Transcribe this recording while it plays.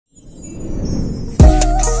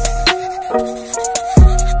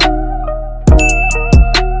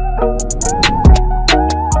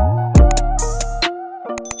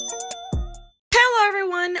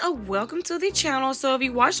y'all, so if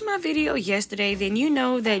you watched my video yesterday, then you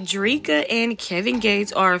know that Dreka and Kevin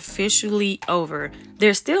Gates are officially over.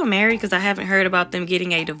 They're still married because I haven't heard about them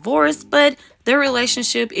getting a divorce, but their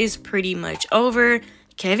relationship is pretty much over.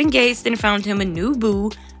 Kevin Gates then found him a new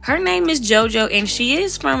boo. Her name is JoJo and she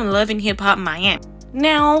is from Love and Hip Hop Miami.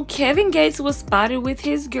 Now, Kevin Gates was spotted with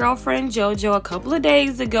his girlfriend JoJo a couple of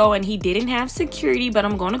days ago and he didn't have security, but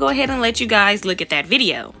I'm going to go ahead and let you guys look at that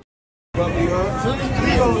video. We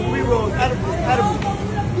roll, edible.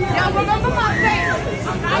 Y'all remember my face?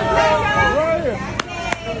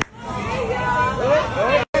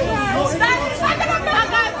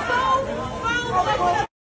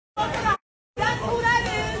 That's who that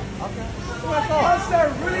is. What's that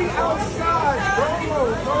really outside, bro?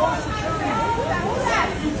 No security.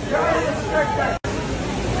 You gotta respect that.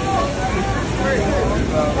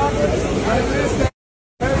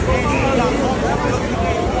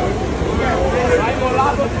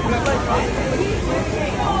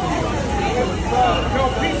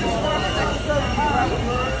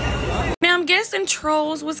 Now I'm guessing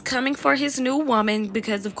trolls was coming for his new woman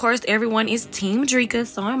because of course everyone is Team Dreka.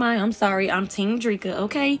 So am I. I'm sorry. I'm Team Dreka,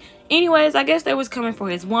 okay? Anyways, I guess they was coming for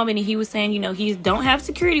his woman and he was saying, you know, he don't have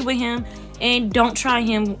security with him and don't try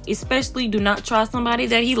him, especially do not try somebody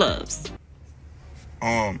that he loves.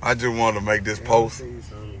 I just wanted to make this post.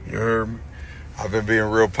 You heard me? I've been being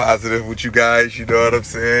real positive with you guys, you know what I'm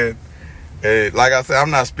saying? Hey, like I said, I'm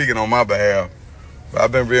not speaking on my behalf, but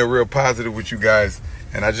I've been being real positive with you guys.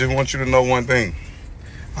 And I just want you to know one thing.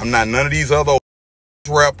 I'm not none of these other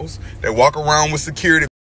rappers that walk around with security.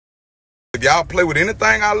 If y'all play with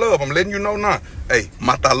anything I love, I'm letting you know now. Hey,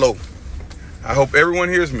 matalo. I hope everyone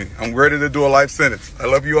hears me. I'm ready to do a life sentence. I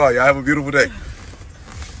love you all. Y'all have a beautiful day.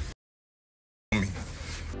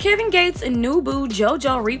 Kevin Gates' new boo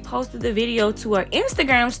JoJo reposted the video to her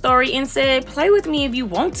Instagram story and said, "Play with me if you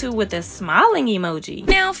want to," with a smiling emoji.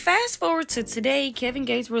 Now, fast forward to today, Kevin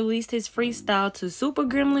Gates released his freestyle to Super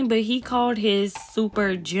Gremlin, but he called his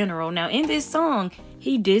Super General. Now, in this song,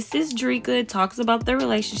 he disses Dreka, talks about their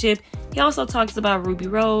relationship. He also talks about Ruby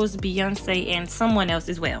Rose, Beyonce, and someone else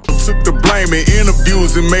as well. Took the blame in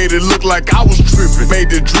interviews and made it look like I was tripping. Made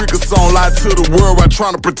the Dreka song lie to the world while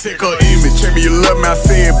trying to protect her image. Tell me you love me, I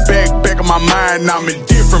say it back of my mind, I'm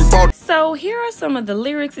indifferent. So here are some of the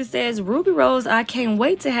lyrics. It says, "Ruby Rose, I can't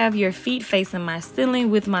wait to have your feet facing my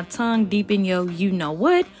ceiling with my tongue deep in your you know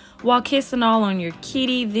what, while kissing all on your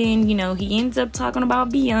kitty." Then, you know, he ends up talking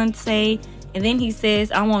about Beyonce. And then he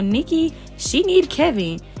says, "I want Nikki, she need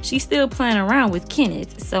Kevin. She's still playing around with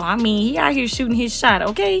Kenneth." So, I mean, he out here shooting his shot,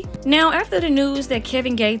 okay? Now, after the news that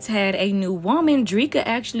Kevin Gates had a new woman, Dreka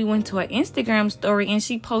actually went to her Instagram story and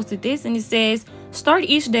she posted this and it says, "Start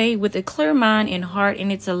each day with a clear mind and heart,"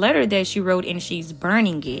 and it's a letter that she wrote and she's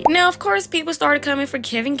burning it. Now, of course, people started coming for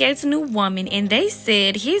Kevin Gates' new woman and they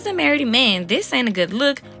said, "He's a married man. This ain't a good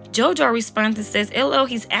look." JoJo responds and says, "LO,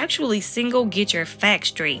 he's actually single. Get your facts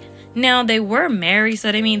straight." Now, they were married,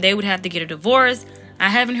 so they mean they would have to get a divorce. I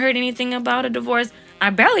haven't heard anything about a divorce.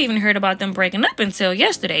 I barely even heard about them breaking up until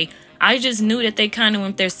yesterday. I just knew that they kind of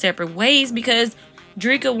went their separate ways because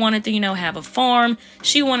Dreka wanted to, you know, have a farm.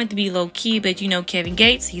 She wanted to be low-key, but, you know, Kevin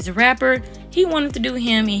Gates, he's a rapper. He wanted to do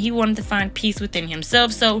him, and he wanted to find peace within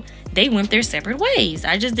himself, so they went their separate ways.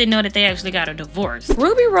 I just didn't know that they actually got a divorce.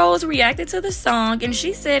 Ruby Rose reacted to the song, and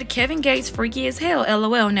she said, "Kevin Gates freaky as hell,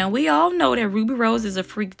 LOL." Now, we all know that Ruby Rose is a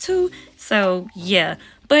freak too, so yeah.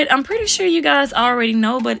 But I'm pretty sure you guys already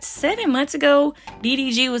know, but 7 months ago,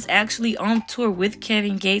 DDG was actually on tour with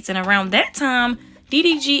Kevin Gates, and around that time,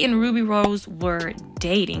 DDG and Ruby Rose were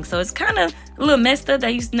dating. So it's kind of a little messed up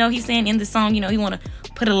that he's saying in the song, you know, he want to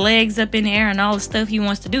put her legs up in the air and all the stuff he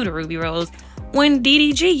wants to do to Ruby Rose when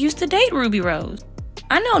DDG used to date Ruby Rose.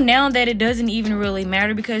 I know now that it doesn't even really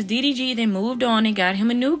matter because DDG then moved on and got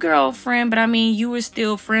him a new girlfriend. But I mean, you were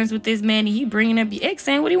still friends with this man and he bringing up your ex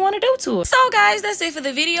saying what he want to do to her. So guys, that's it for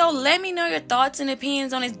the video. Let me know your thoughts and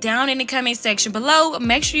opinions on it down in the comment section below.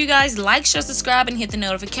 Make sure you guys like, share, subscribe, and hit the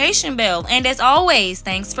notification bell. And as always,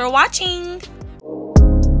 thanks for watching.